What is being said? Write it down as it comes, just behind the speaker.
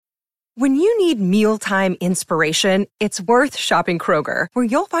When you need mealtime inspiration, it's worth shopping Kroger, where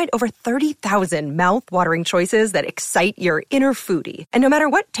you'll find over 30,000 mouth-watering choices that excite your inner foodie. And no matter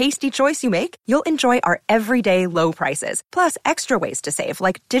what tasty choice you make, you'll enjoy our everyday low prices, plus extra ways to save,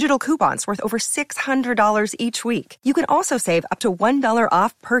 like digital coupons worth over $600 each week. You can also save up to $1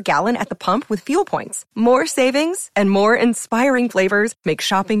 off per gallon at the pump with fuel points. More savings and more inspiring flavors make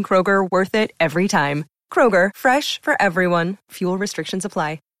shopping Kroger worth it every time. Kroger, fresh for everyone. Fuel restrictions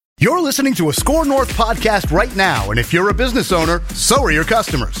apply. You're listening to a Score North podcast right now, and if you're a business owner, so are your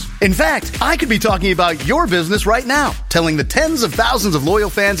customers. In fact, I could be talking about your business right now, telling the tens of thousands of loyal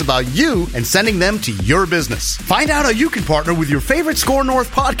fans about you and sending them to your business. Find out how you can partner with your favorite Score North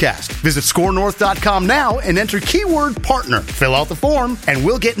podcast. Visit scorenorth.com now and enter keyword partner. Fill out the form, and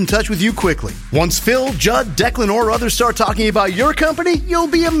we'll get in touch with you quickly. Once Phil, Judd, Declan, or others start talking about your company, you'll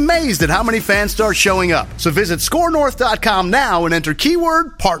be amazed at how many fans start showing up. So visit scorenorth.com now and enter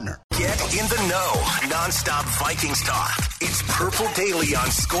keyword partner. Get in the know. Non-stop Vikings talk. It's Purple Daily on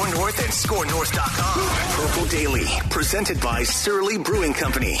Score North and ScoreNorth.com. Purple Daily, presented by Surly Brewing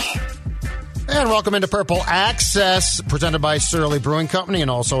Company. And welcome into Purple Access, presented by Surly Brewing Company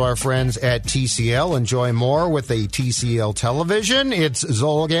and also our friends at TCL. Enjoy more with a TCL television. It's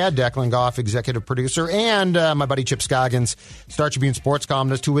Zolgad, Declan Goff, executive producer, and my buddy Chip Scoggins, Star Tribune sports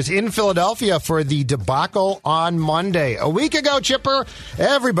columnist, who was in Philadelphia for the debacle on Monday. A week ago, Chipper,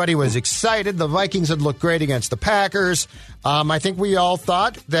 everybody was excited. The Vikings had looked great against the Packers. I think we all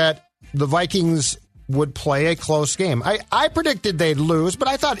thought that the Vikings would play a close game. I predicted they'd lose, but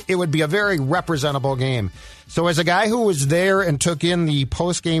I thought it would be a very representable game. So as a guy who was there and took in the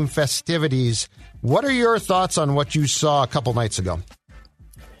post-game festivities, what are your thoughts on what you saw a couple nights ago?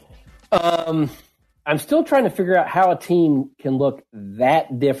 I'm still trying to figure out how a team can look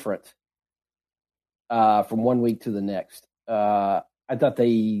that different from one week to the next. I thought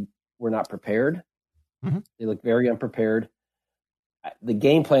they were not prepared. Mm-hmm. They looked very unprepared. The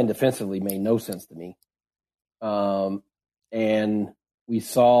game plan defensively made no sense to me. And we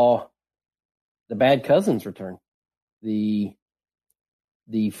saw the bad Cousins return. The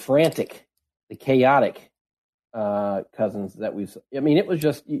frantic, the chaotic Cousins that we've – I mean, it was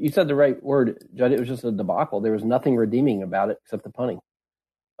just – you said the right word, Judd. It was just a debacle. There was nothing redeeming about it except the punting.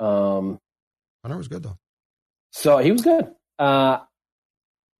 Punter was good, though. So he was good.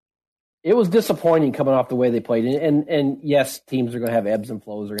 It was disappointing coming off the way they played. And yes, teams are going to have ebbs and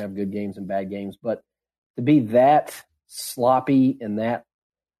flows. They're going to have good games and bad games. But to be that sloppy and that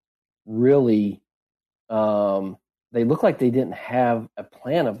really they look like they didn't have a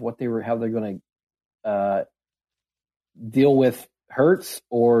plan of how they're going to deal with Hurts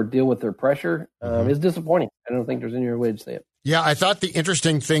or deal with their pressure. It's disappointing. I don't think there's any other way to say it. Yeah, I thought the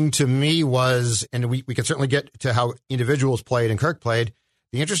interesting thing to me was, and we can certainly get to how individuals played and Kirk played,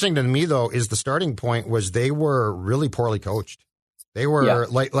 the interesting to me, though, is the starting point was they were really poorly coached. They were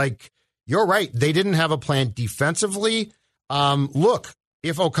like you're right. They didn't have a plan defensively. Look,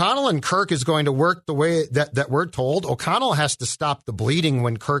 if O'Connell and Kirk is going to work the way that we're told, O'Connell has to stop the bleeding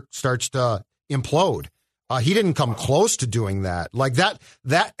when Kirk starts to implode. He didn't come close to doing that. Like that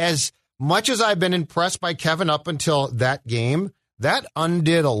as much as I've been impressed by Kevin up until that game, that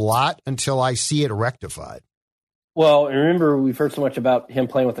undid a lot until I see it rectified. Well, remember, we've heard so much about him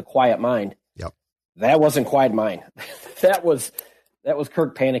playing with a quiet mind. Yep. That wasn't quiet mind. that was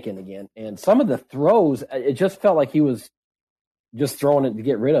Kirk panicking again. And some of the throws, it just felt like he was just throwing it to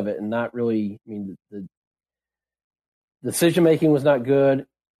get rid of it and not really, I mean, the decision-making was not good.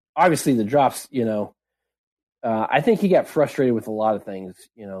 Obviously, the drops, I think he got frustrated with a lot of things.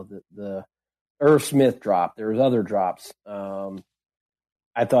 The Irv Smith drop. There was other drops.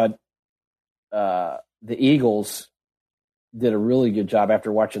 I thought the Eagles did a really good job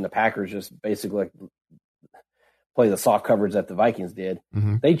after watching the Packers just basically play the soft coverage that the Vikings did.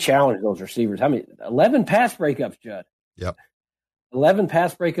 Mm-hmm. They challenged those receivers. How many? 11 pass breakups, Judd. Yep. 11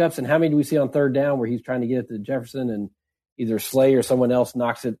 pass breakups, and how many do we see on third down where he's trying to get it to Jefferson and either Slay or someone else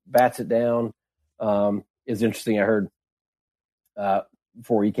bats it down? It's interesting. I heard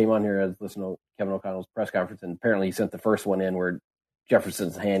before he came on here, I was listening to Kevin O'Connell's press conference, and apparently he sent the first one in where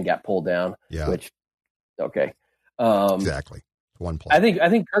Jefferson's hand got pulled down. Yeah. Which, okay. Exactly. One play. I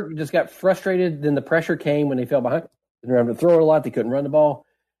think Kirk just got frustrated. Then the pressure came when they fell behind. They didn't have to throw it a lot. They couldn't run the ball.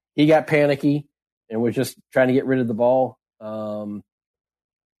 He got panicky and was just trying to get rid of the ball.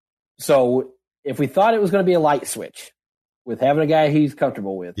 So if we thought it was going to be a light switch with having a guy he's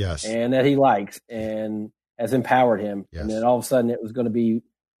comfortable with, yes, and that he likes and has empowered him, yes, and then all of a sudden it was going to be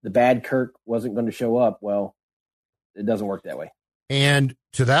the bad Kirk wasn't going to show up. Well, it doesn't work that way. And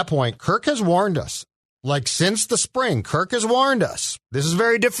to that point, Kirk has warned us. like since the spring, Kirk has warned us. This is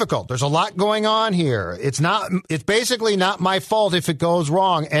very difficult. There's a lot going on here. It's basically not my fault if it goes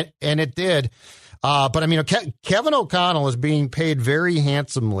wrong, and it did. But I mean, Kevin O'Connell is being paid very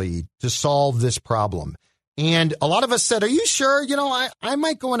handsomely to solve this problem. And a lot of us said, are you sure? I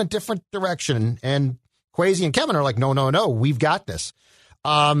might go in a different direction. And Kwesi and Kevin are like, no, we've got this.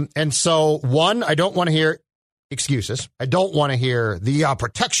 And so, one, I don't want to hear excuses. I don't want to hear the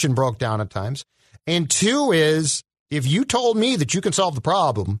protection broke down at times. And two is, if you told me that you can solve the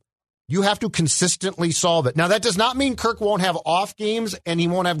problem, you have to consistently solve it. Now, that does not mean Kirk won't have off games and he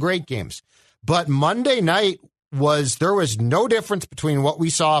won't have great games. But Monday night there was no difference between what we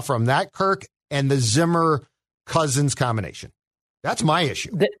saw from that Kirk and the Zimmer-Cousins combination. That's my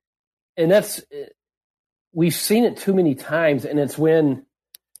issue. We've seen it too many times, and it's when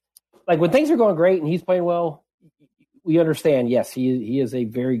things are going great and he's playing well, we understand, yes, he is a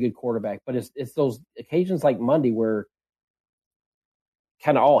very good quarterback, but it's those occasions like Monday where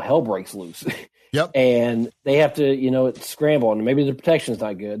kind of all hell breaks loose. Yep. And they have to, scramble, and maybe the protection's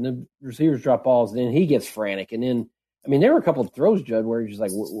not good, and the receivers drop balls, and then he gets frantic. And then, there were a couple of throws, Judd, where he's just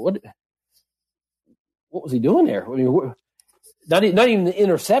like, what was he doing there? I mean, not even the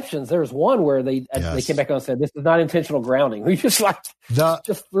interceptions. There was one where they came back on and said, this is not intentional grounding. We just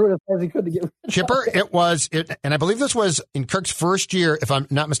just threw it as far as he could to get rid of Chipper, and I believe this was in Kirk's first year, if I'm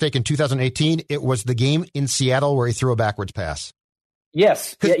not mistaken, 2018. It was the game in Seattle where he threw a backwards pass.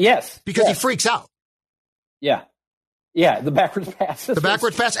 Yes. Yes. Because he freaks out. Yeah. Yeah. The backwards pass. And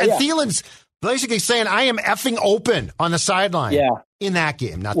Thielen's basically saying, I am effing open on the sideline. Yeah. In that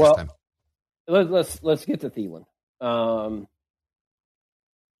game, not this time. Let's get to Thielen.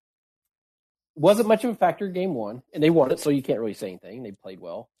 Wasn't much of a factor in game one, and they won it, so you can't really say anything. They played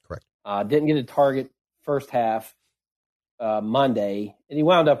well. Correct. Didn't get a target first half Monday, and he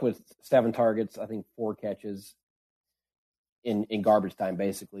wound up with 7 targets, I think 4 catches in garbage time,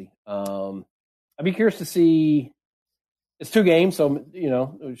 basically. I'd be curious to see. It's 2 games, so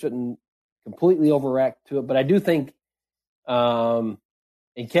we shouldn't completely overreact to it. But I do think, and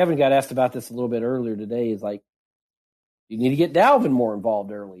Kevin got asked about this a little bit earlier today, is like, you need to get Dalvin more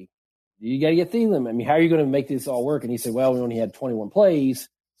involved early. You got to get Thielen. How are you going to make this all work? And he said, well, we only had 21 plays,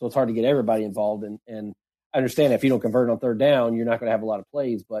 so it's hard to get everybody involved. And I understand if you don't convert on third down, you're not going to have a lot of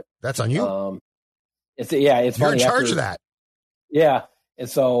plays. But that's on you. It's you're funny in charge of that. Yeah, and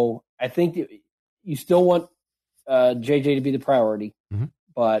so I think you still want JJ to be the priority,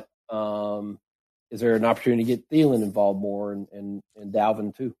 but is there an opportunity to get Thielen involved more and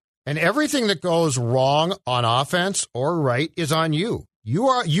Dalvin too? And everything that goes wrong on offense or right is on you.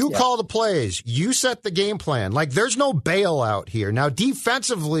 You call the plays. You set the game plan. There's no bailout here. Now,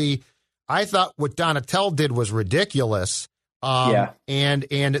 defensively, I thought what Donatell did was ridiculous. And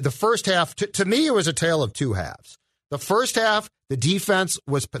the first half, to me, it was a tale of 2 halves. The first half, the defense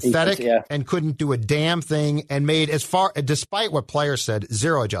was pathetic and couldn't do a damn thing and made, despite what players said,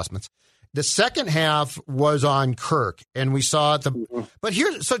 0 adjustments. The second half was on Kirk, and we saw but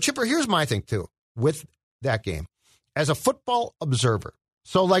Chipper, here's my thing too with that game. As a football observer,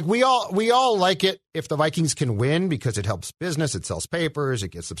 so we all like it if the Vikings can win because it helps business, it sells papers, it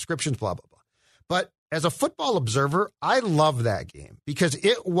gets subscriptions, blah, blah, blah. But as a football observer, I love that game because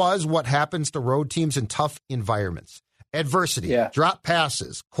it was what happens to road teams in tough environments. Adversity, drop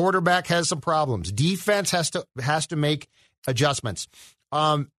passes, quarterback has some problems, defense has to make adjustments.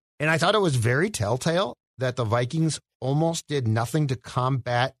 And I thought it was very telltale that the Vikings almost did nothing to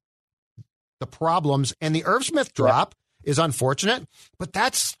combat the problems. And the Irv Smith drop is unfortunate, but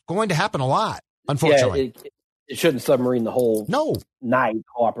that's going to happen a lot, unfortunately. Yeah, it shouldn't submarine the whole night,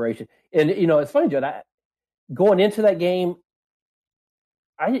 whole operation. And, it's funny, Judd, going into that game,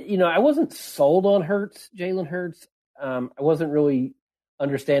 I wasn't sold on Jalen Hurts. I wasn't really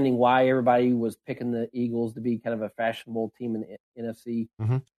understanding why everybody was picking the Eagles to be kind of a fashionable team in the NFC.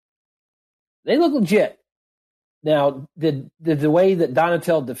 Mm-hmm. They look legit. Now, did the way that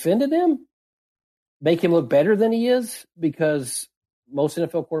Donatell defended them make him look better than he is? Because most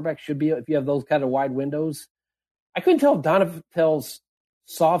NFL quarterbacks should be, if you have those kind of wide windows. I couldn't tell if Donatell's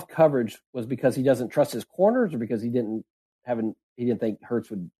soft coverage was because he doesn't trust his corners or because he didn't think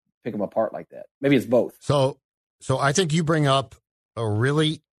Hurts would pick him apart like that. Maybe it's both. So I think you bring up a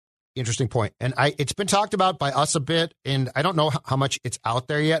really interesting point. And it's been talked about by us a bit, and I don't know how much it's out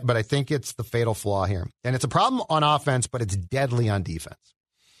there yet, but I think it's the fatal flaw here. And it's a problem on offense, but it's deadly on defense.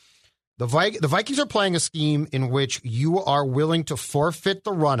 The Vikings are playing a scheme in which you are willing to forfeit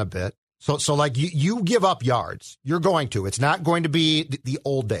the run a bit. So you give up yards. You're going to. It's not going to be the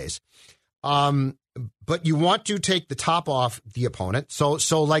old days. But you want to take the top off the opponent. So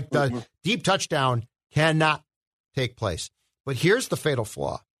the deep touchdown Cannot take place. But here's the fatal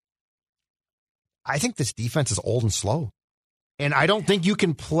flaw. I think this defense is old and slow. And I don't think you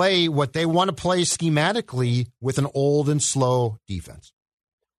can play what they want to play schematically with an old and slow defense.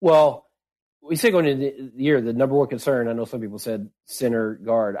 Well, we say going into the year, the number one concern, I know some people said center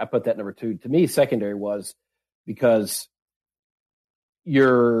guard. I put that number 2. To me, secondary was because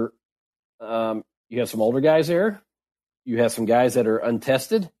you have some older guys there. You have some guys that are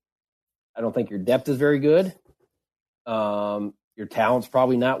untested. I don't think your depth is very good. Your talent's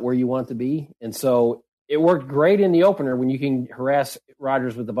probably not where you want to be. And so it worked great in the opener when you can harass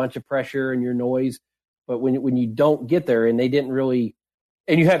Rodgers with a bunch of pressure and your noise. But when you don't get there and they didn't really –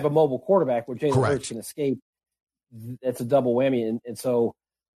 and you have a mobile quarterback where Jalen Hurts can escape, that's a double whammy. And so,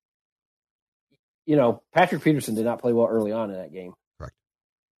 Patrick Peterson did not play well early on in that game. Correct.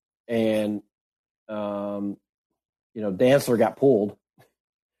 And, Dantzler got pulled.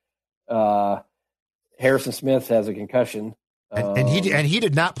 Harrison Smith has a concussion. And he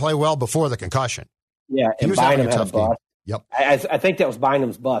did not play well before the concussion. Yeah, he and was having Bynum a had tough a bust. game. Yep. I think that was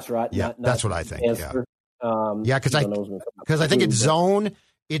Bynum's bust, right? Yeah, that's what I think. Dantzler. Yeah, because I think it's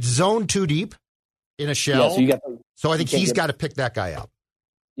zone too deep in a shell. Yeah, so I think he's got to pick that guy out.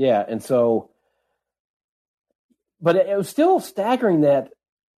 Yeah, and so, but it was still staggering that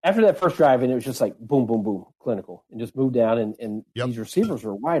after that first drive, and it was just like boom, boom, boom, clinical, and just moved down, and these receivers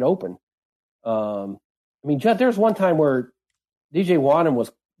were wide open. Judd, there's one time where DJ Wonnum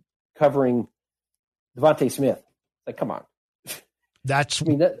was covering Devontae Smith. Like, come on. That's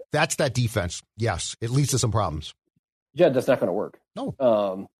that defense. Yes, it leads to some problems. Judd, that's not going to work.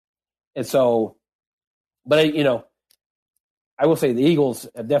 No. And so, but I will say the Eagles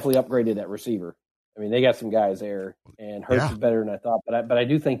have definitely upgraded that receiver. They got some guys there, and Hurts is better than I thought. But I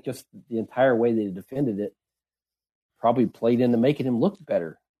do think just the entire way they defended it probably played into making him look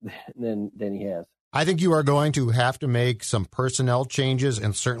better than he has. I think you are going to have to make some personnel changes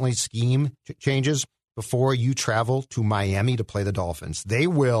and certainly scheme changes before you travel to Miami to play the Dolphins. They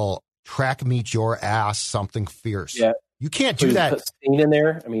will track meet your ass something fierce. Yeah. You can't do that. Put Steen in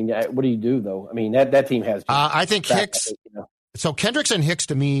there. What do you do though? that team has. I think Hicks. So Kendricks and Hicks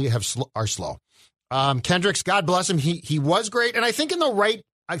to me are slow. Kendricks, God bless him, he was great, and I think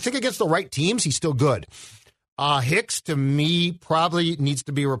against the right teams, he's still good. Hicks to me probably needs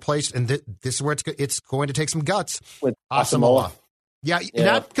to be replaced, and this is where it's going to take some guts with Asamoah. Yeah,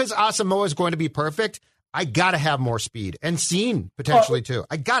 not because Asamoah is going to be perfect. I got to have more speed, and Seen potentially too.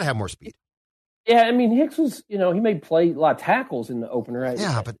 I got to have more speed. Yeah, Hicks was, he may play a lot of tackles in the opener.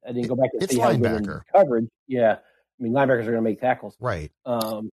 But I didn't go back and it's see how good in coverage. Yeah, linebackers are going to make tackles, right?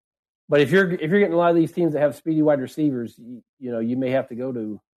 But if you're getting a lot of these teams that have speedy wide receivers, you may have to go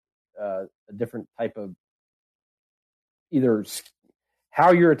to a different type of either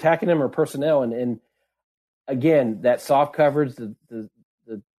how you're attacking them or personnel. And again, that soft coverage, the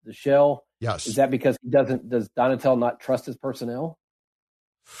shell. Yes. Is that because does Donatel not trust his personnel?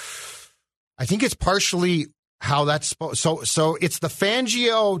 I think it's partially how that's so it's the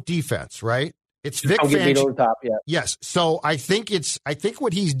Fangio defense, right? It's Vic Fangio over the top, yeah. Yes. So I think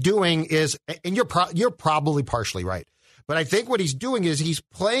what he's doing is, and you're probably partially right, but I think what he's doing is he's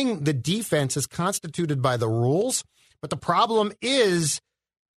playing the defense as constituted by the rules. But the problem is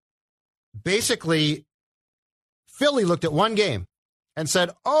basically Philly looked at one game and said,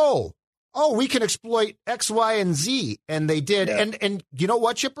 oh, we can exploit X, Y, and Z. And they did. Yeah. And you know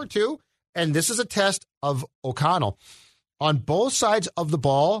what, Chipper, too? And this is a test of O'Connell. On both sides of the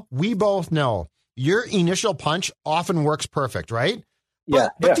ball, we both know your initial punch often works perfect, right?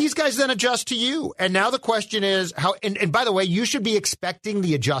 But these guys then adjust to you. And now the question is how, and by the way, you should be expecting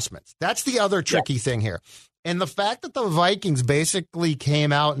the adjustments. That's the other tricky thing here. And the fact that the Vikings basically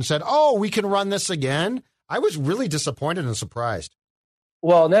came out and said, oh, we can run this again, I was really disappointed and surprised.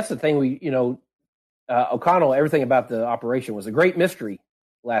 Well, and that's the thing O'Connell, everything about the operation was a great mystery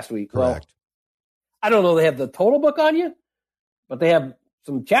last week. Correct. Well, I don't know they have the total book on you, but they have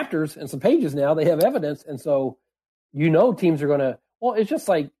some chapters and some pages now. They have evidence. And so, teams are going to, it's just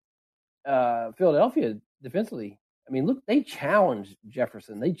like Philadelphia defensively. Look, they challenged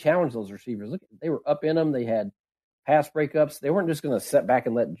Jefferson. They challenged those receivers. Look, they were up in them. They had pass breakups. They weren't just going to sit back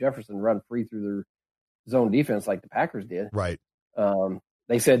and let Jefferson run free through their zone defense like the Packers did. Right.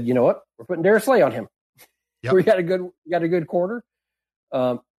 They said, you know what? We're putting Darius Slay on him. Yep. We got a good quarter.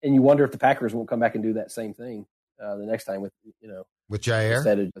 And you wonder if the Packers won't come back and do that same thing the next time with Jair.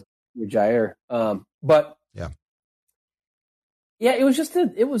 Instead of with Jair. But it was just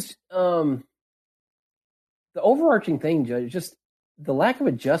the overarching thing, Judge. Just the lack of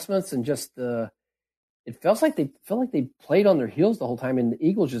adjustments and just the it felt like they played on their heels the whole time, and the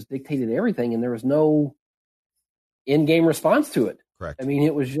Eagles just dictated everything, and there was no in-game response to it. Correct. I mean,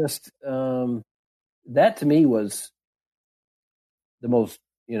 it was just that to me was the most,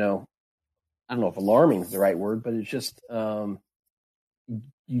 I don't know if alarming is the right word, but it's just you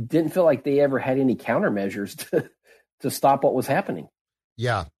didn't feel like they ever had any countermeasures to stop what was happening.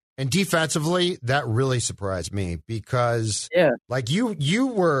 Yeah. And defensively, that really surprised me because like you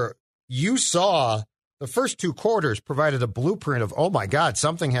saw the first two quarters provided a blueprint of, oh my God,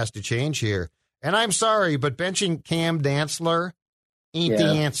 something has to change here. And I'm sorry, but benching Cam Dantzler ain't the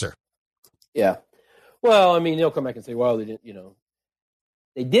answer. Yeah. Well, I mean, they'll come back and say, well, they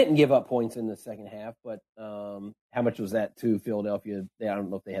didn't give up points in the second half, but how much was that to Philadelphia? I don't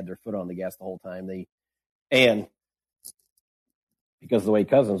know if they had their foot on the gas the whole time. And because of the way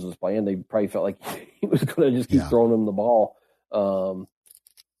Cousins was playing, they probably felt like he was going to just keep throwing them the ball. I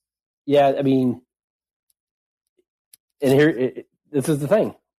mean, and here, this is the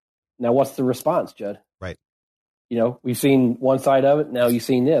thing. Now, what's the response, Judd? Right. We've seen one side of it. Now you've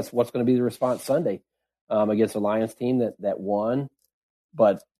seen this. What's going to be the response Sunday against a Lions team that won,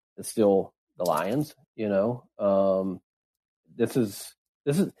 but it's still the Lions?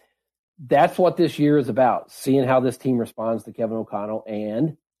 That's what this year is about, seeing how this team responds to Kevin O'Connell.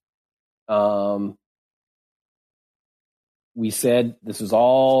 And we said this is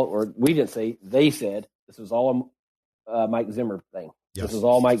all, or we didn't say, they said this was all a Mike Zimmer thing. Yes. This is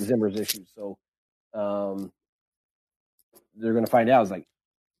all Mike Zimmer's issues. So they're going to find out. It's like,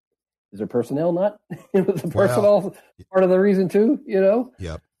 is there personnel not? Is the personnel part of the reason too,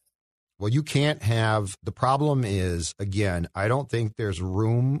 Yep. Well, you can't have, the problem is, again, I don't think there's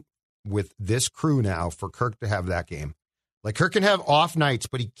room with this crew now for Kirk to have that game. Like, Kirk can have off nights,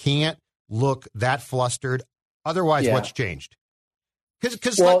 but he can't look that flustered. Otherwise, what's changed? Because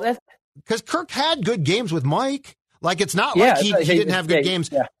Kirk had good games with Mike. Like, it's not like he didn't have good games.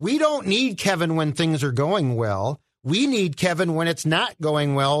 Yeah. We don't need Kevin when things are going well. We need Kevin when it's not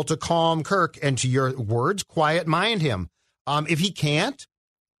going well to calm Kirk and, to your words, quiet mind him. If he can't,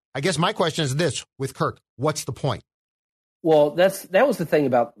 I guess my question is this with Kirk: what's the point? Well, that was the thing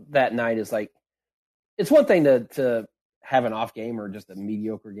about that night is, like, it's one thing to have an off game or just a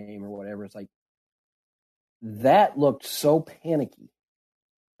mediocre game or whatever. It's like that looked so panicky,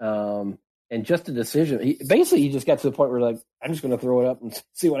 and just a decision. He just got to the point where, like, I'm just going to throw it up and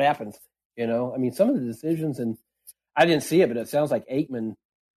see what happens. I mean, some of the decisions, and I didn't see it, but it sounds like Aikman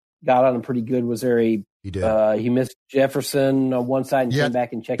got on him pretty good. Was there he did. He missed Jefferson on one side and came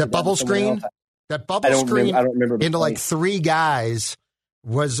back and checked that bubble screen. That bubble screen I don't remember into like three guys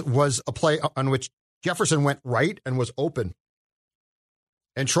was a play on which Jefferson went right and was open.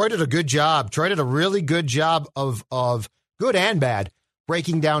 And Troy did a good job. Troy did a really good job of good and bad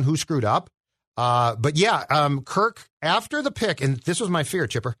breaking down who screwed up. But Kirk, after the pick, and this was my fear,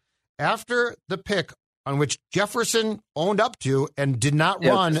 Chipper, after the pick on which Jefferson owned up to and did not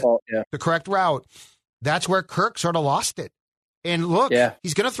run the correct route, that's where Kirk sort of lost it. And look,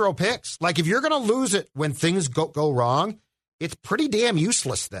 he's going to throw picks. Like, if you're going to lose it when things go wrong, it's pretty damn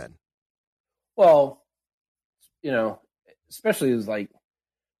useless then. Well, especially as, like,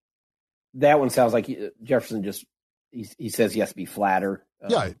 that one sounds like Jefferson just he says he has to be flatter.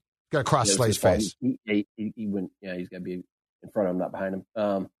 Got to cross Slay's face. He wouldn't. He's got to be in front of him, not behind him.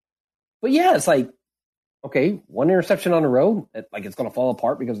 But it's like, okay, one interception on the road, like, it's going to fall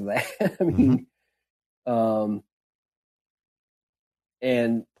apart because of that. I mean,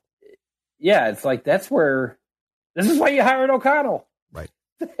 and it's like this is why you hired O'Connell, right,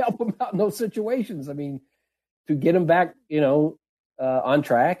 to help him out in those situations. I mean, to get him back, on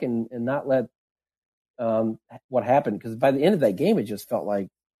track and not let what happened, because by the end of that game, it just felt like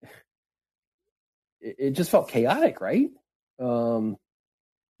it just felt chaotic, right? So,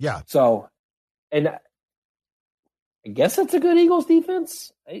 and I guess that's a good Eagles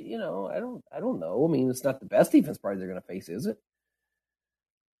defense. I don't know. I mean, it's not the best defense probably they're going to face, is it?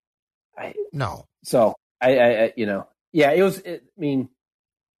 No. So it was. I mean,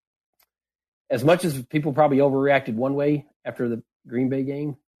 as much as people probably overreacted one way after the Green Bay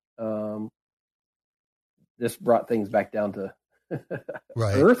game, this brought things back down to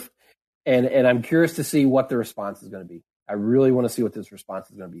earth, and I'm curious to see what the response is going to be. I really want to see what this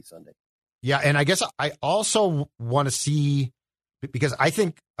response is going to be Sunday. Yeah, and I guess I also want to see, because I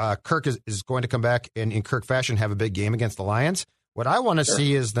think Kirk is going to come back and in Kirk fashion have a big game against the Lions. What I want to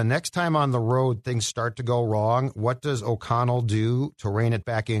see is the next time on the road things start to go wrong, what does O'Connell do to rein it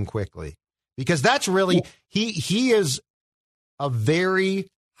back in quickly? Because that's really, he is a very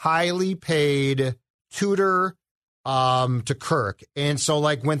highly paid tutor to Kirk. And so,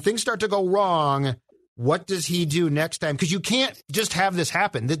 like, when things start to go wrong, What does he do next time? Because you can't just have this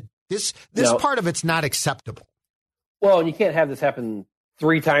happen. This part of it's not acceptable. Well, and you can't have this happen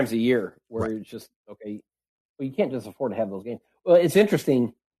 3 times a year where it's just, okay, well, you can't just afford to have those games. Well, it's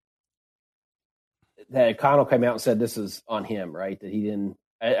interesting that O'Connell came out and said this is on him, right? That he didn't.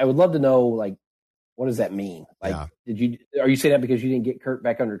 I would love to know, like, what does that mean? Like, are you saying that because you didn't get Kurt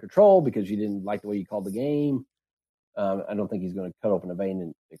back under control, because you didn't like the way you called the game? I don't think he's going to cut open a vein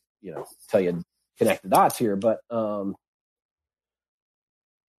and, tell you, connect the dots here, but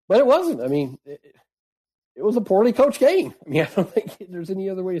it wasn't. I mean, it was a poorly coached game. I mean, I don't think there's any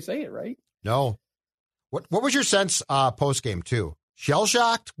other way to say it, right? No. What was your sense post game too? Shell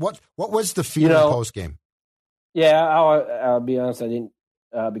shocked? What was the feeling post game? Yeah, I'll be honest. I didn't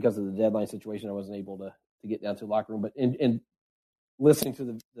because of the deadline situation. I wasn't able to get down to the locker room. But in listening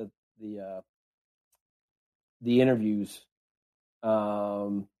to the interviews,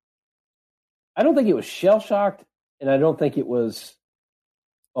 I don't think it was shell shocked, and I don't think it was,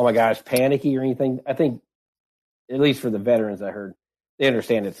 oh my gosh, panicky or anything. I think, at least for the veterans, I heard they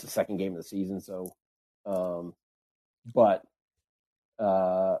understand it's the second game of the season. So, but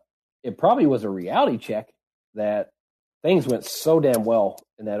it probably was a reality check that things went so damn well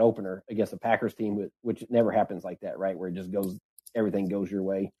in that opener against the Packers team, which never happens like that, right? Where it just everything goes your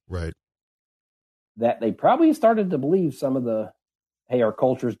way. Right. That they probably started to believe some of the, hey, our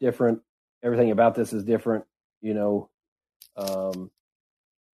culture is different. Everything about this is different.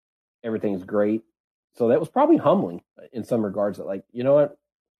 Everything's great. So that was probably humbling in some regards, that, like, you know what?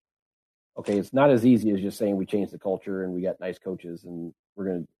 Okay, it's not as easy as just saying we changed the culture and we got nice coaches and we're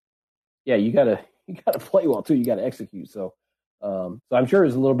going to, you got to play well too. You got to execute. So I'm sure it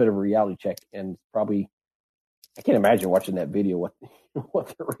was a little bit of a reality check, and probably, I can't imagine watching that video what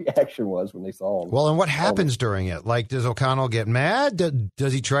the reaction was when they saw him. Well, and what happens during it? Like, does O'Connell get mad?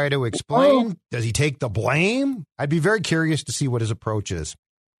 Does he try to explain? Well, does he take the blame? I'd be very curious to see what his approach is.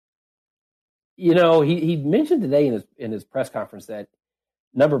 He mentioned today in his press conference that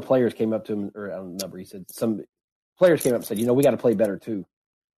a number of players came up to him, or I don't know, he said some players came up and said, we got to play better too.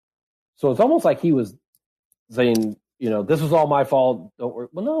 So it's almost like he was saying, this was all my fault. Don't worry.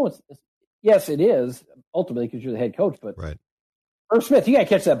 Well, no, yes, it is ultimately because you're the head coach, but right. Irv Smith, you got to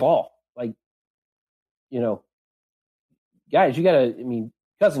catch that ball. Like, guys, you got to,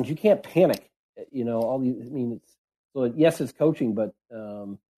 Cousins, you can't panic. All these, so yes, it's coaching, but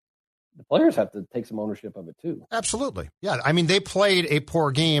the players have to take some ownership of it too. Absolutely. Yeah. They played a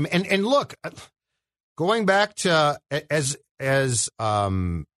poor game, and look, going back to as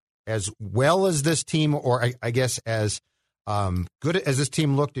well as this team, or I guess as good as this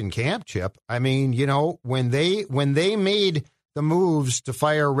team looked in camp, Chip, when they made the moves to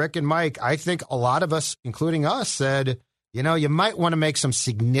fire Rick and Mike, I think a lot of us, including us, said, you might want to make some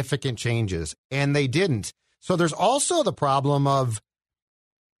significant changes, and they didn't. So there's also the problem of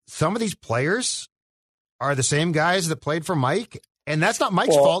some of these players are the same guys that played for Mike, and that's not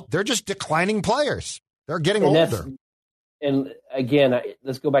Mike's fault. They're just declining players. They're getting older. And again,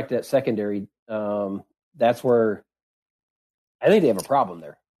 let's go back to that secondary. That's where I think they have a problem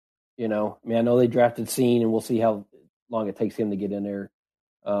there. I know they drafted Scene, and we'll see how long it takes him to get in there.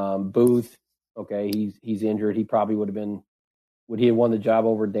 Booth, okay, he's injured. He probably would he have won the job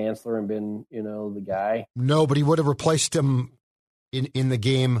over Dantzler and been, the guy? No, but he would have replaced him in the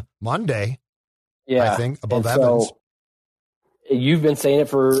game Monday. Yeah, I think above Evans. So, you've been saying it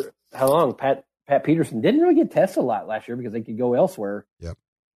for how long? Pat Peterson didn't really get tested a lot last year because they could go elsewhere. Yep.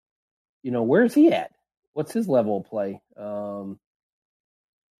 Where's he at? What's his level of play?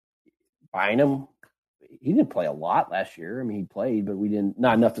 Bynum, he didn't play a lot last year. He played, but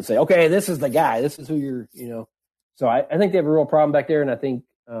not enough to say, okay, this is the guy. This is who you're, So I think they have a real problem back there, and I think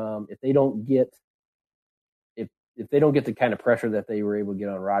if they don't get the kind of pressure that they were able to get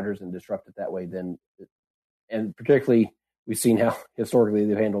on Rodgers and disrupt it that way, then, and particularly we've seen how historically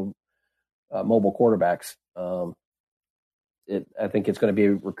they've handled mobile quarterbacks. I think it's going to be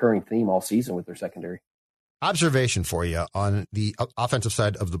a recurring theme all season with their secondary. Observation for you on the offensive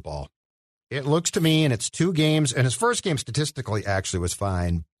side of the ball. It looks to me, and it's 2 games, and his first game statistically actually was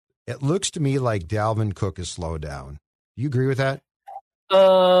fine. It looks to me like Dalvin Cook is slowed down. Do you agree with that?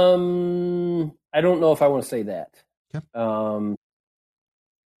 I don't know if I want to say that. Okay.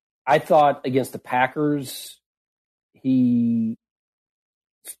 I thought against the Packers, particularly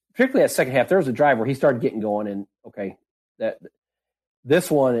that second half, there was a drive where he started getting going, and okay,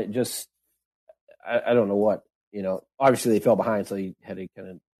 this one, it just, I don't know what, obviously they fell behind, so he had to kind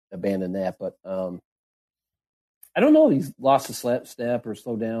of abandon that, but I don't know if he's lost a step or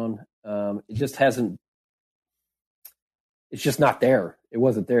slowed down. It just hasn't, it's just not there. It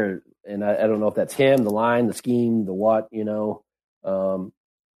wasn't there and I don't know if that's him, the line, the scheme, the what,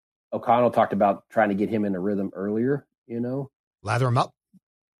 O'Connell talked about trying to get him in a rhythm earlier, Lather him up.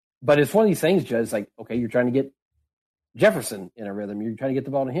 But it's one of these things, Judge, it's like, okay, you're trying to get Jefferson in a rhythm. You're trying to get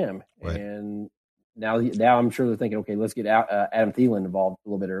the ball to him. Right. And now I'm sure they're thinking, okay, let's get Adam Thielen involved a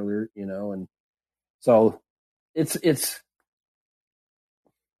little bit earlier, and so it's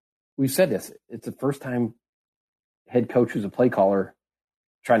we've said this. It's the first time head coach who's a play caller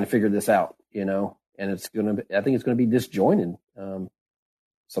trying to figure this out, and I think it's going to be disjointed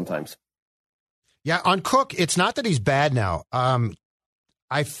sometimes. Yeah, on Cook, it's not that he's bad now.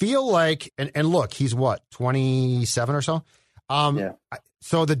 I feel like, and look, he's what, 27 or so? Yeah.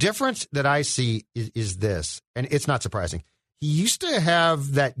 So the difference that I see is this, and it's not surprising. He used to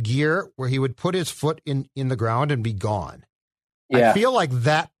have that gear where he would put his foot in the ground and be gone. Yeah. I feel like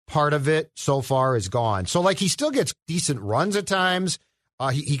that part of it so far is gone. So, like, he still gets decent runs at times.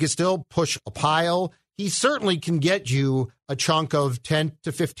 He can still push a pile. He certainly can get you a chunk of 10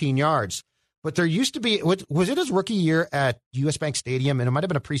 to 15 yards. But there used to be, was it his rookie year at US Bank Stadium, and it might have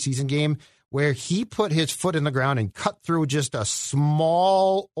been a preseason game, where he put his foot in the ground and cut through just a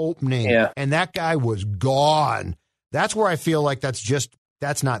small opening, and that guy was gone. That's where I feel like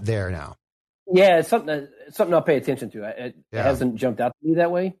that's not there now. Yeah, it's something I'll pay attention to. It hasn't jumped out to me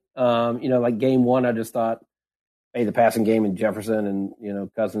that way. Like game one, I just thought, hey, the passing game in Jefferson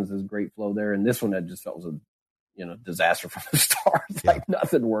and, Cousins is great flow there. And this one, I just felt was a, disaster from the start. Like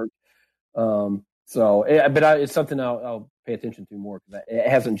nothing worked. It's something I'll pay attention to more because it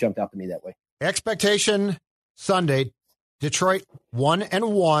hasn't jumped out to me that way. Expectation Sunday, Detroit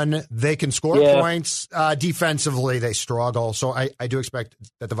 1-1. They can score points. Defensively, they struggle. So I do expect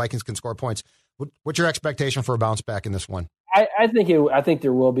that the Vikings can score points. What's your expectation for a bounce back in this one? I think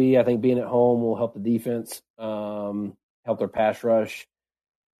there will be. I think being at home will help the defense, help their pass rush.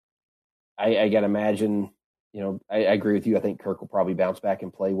 I got to imagine, I agree with you. I think Kirk will probably bounce back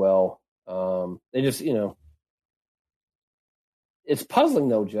and play well. They just, it's puzzling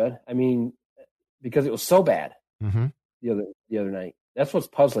though, Judd. I mean, because it was so bad the other night. That's what's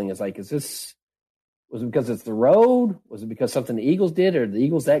puzzling. Is like, was it because it's the road? Was it because something the Eagles did? Or the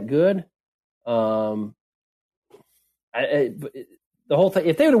Eagles that good? The whole thing.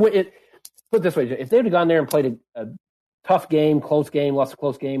 If they would have put it this way, if they would have gone there and played a tough game, close game, lost a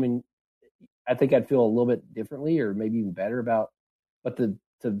close game, and I think I'd feel a little bit differently, or maybe even better about. But to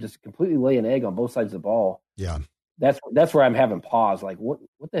just completely lay an egg on both sides of the ball, that's where I'm having pause. Like, what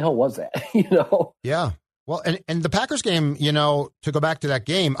the hell was that? Yeah. Well, and the Packers game, to go back to that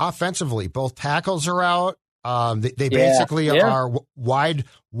game, offensively, both tackles are out. They basically are wide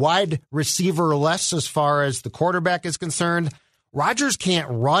receiver less as far as the quarterback is concerned. Rodgers can't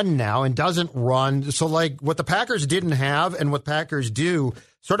run now and doesn't run. So, like, what the Packers didn't have and what Packers do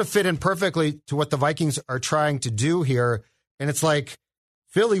sort of fit in perfectly to what the Vikings are trying to do here. And it's like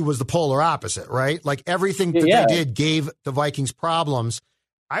Philly was the polar opposite, right? Like, everything that they did gave the Vikings problems.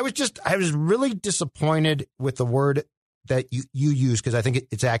 I was really disappointed with the word that you use because I think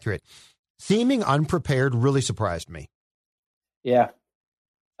it's accurate. Seeming unprepared really surprised me. Yeah.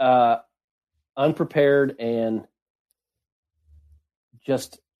 Unprepared and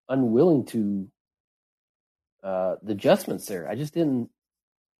just unwilling to the adjustments there. I just didn't,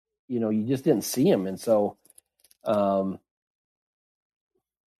 you just didn't see them. And so, I don't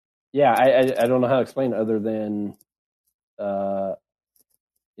know how to explain it other than, I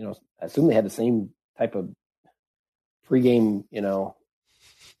assume they had the same type of pregame,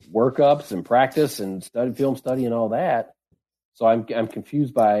 workups and practice and film study and all that. So I'm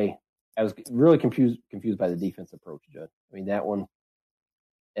confused I was really confused by the defense approach, Judd. I mean, that one.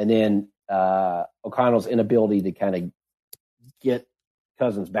 And then O'Connell's inability to kind of get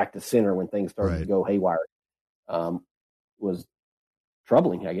Cousins back to center when things started to go haywire was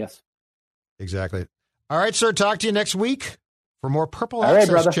troubling, I guess. Exactly. All right, sir. Talk to you next week for more Purple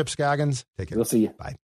Access. Chip Scoggins. Take care. We'll see you. Bye.